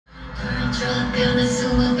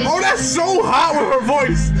Oh, that's so hot with her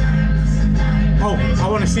voice. Oh, I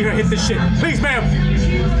want to see her hit this shit. Please, ma'am.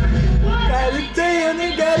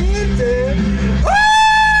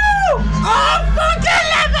 Oh, fucking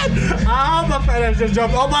love it. Oh, my fat ass just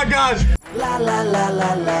jumped. Oh my gosh. La la la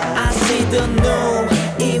la la. I see the new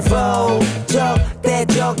evil.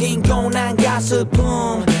 적대적인 고난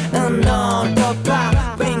가슬픔. 넌 더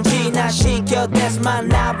왠지나 시켜. That's my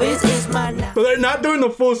novice. It's my novice. So they're not doing the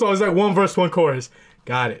full song. It's like one verse, one chorus.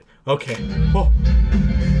 Got it. Okay. Oh.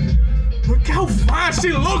 Look how fine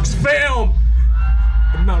she looks, fam.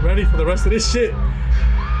 I'm not ready for the rest of this shit.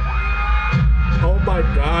 Oh my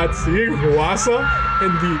god, seeing Hwasa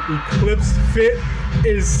and the Eclipse fit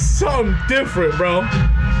is something different, bro.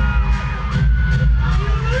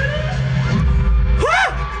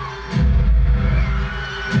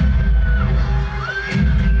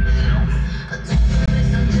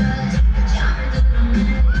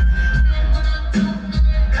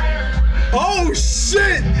 Oh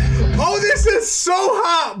shit! Oh, this is so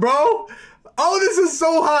hot, bro. Oh, this is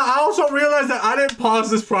so hot. I also realized that I didn't pause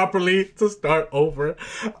this properly to start over.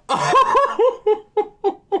 Oh.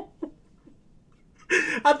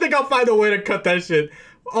 I think I'll find a way to cut that shit.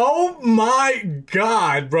 Oh my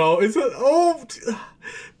god, bro. It's a, oh.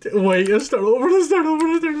 Wait, let's start over, let's start over,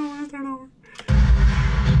 let's start over, let's start over.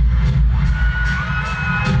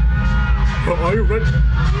 Oh, are you ready?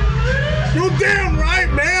 You damn right,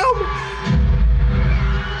 ma'am.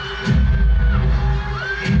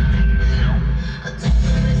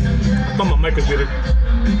 I thought my mic was muted.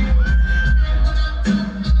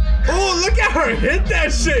 Oh, look at her hit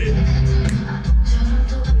that shit!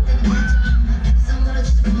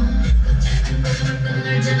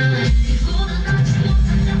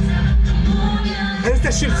 And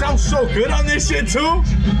that shit sounds so good on this shit too!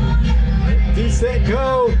 He said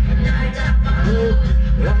go!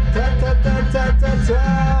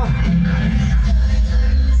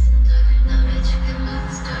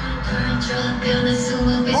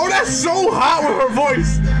 Oh, that's so hot with her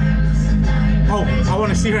voice. Oh, I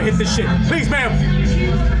want to see her hit this shit. Please, ma'am.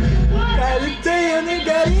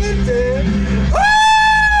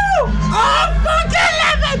 Oh, fucking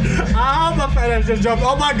love it. Oh, my fat ass just jumped.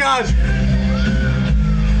 Oh my gosh.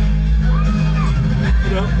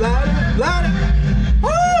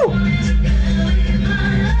 Oh!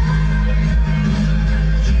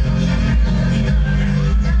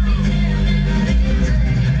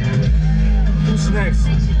 Who's next?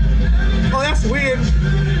 Oh, that's weird.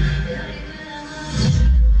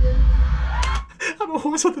 I don't know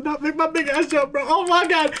what's something not make my big ass jump, bro. Oh my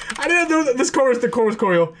god. I didn't do this chorus, the chorus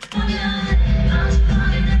choreo.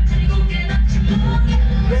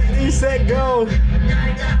 Ready, set, go.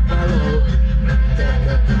 Hello.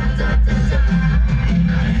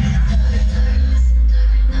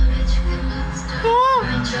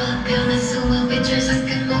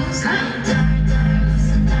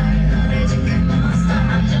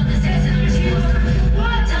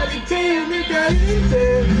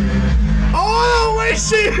 Oh, the way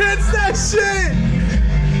she hits that shit!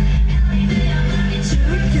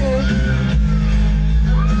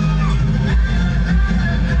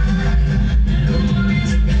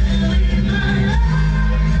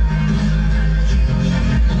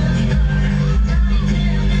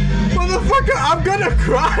 Motherfucker, I'm gonna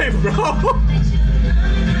cry, bro!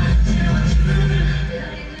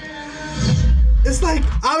 It's like,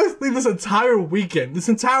 honestly, this entire weekend,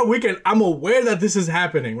 I'm aware that this is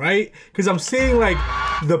happening, right? Because I'm seeing like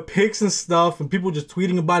the pics and stuff and people just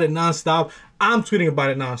tweeting about it nonstop. I'm tweeting about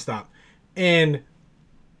it nonstop. And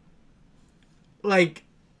like,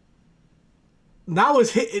 that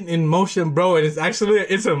was hitting in motion, bro. And it's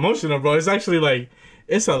emotional, bro. It's actually like,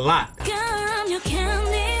 it's a lot.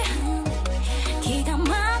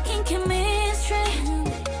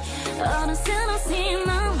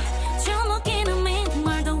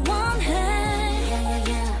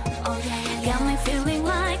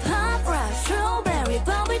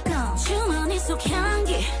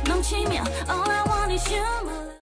 All I want is you.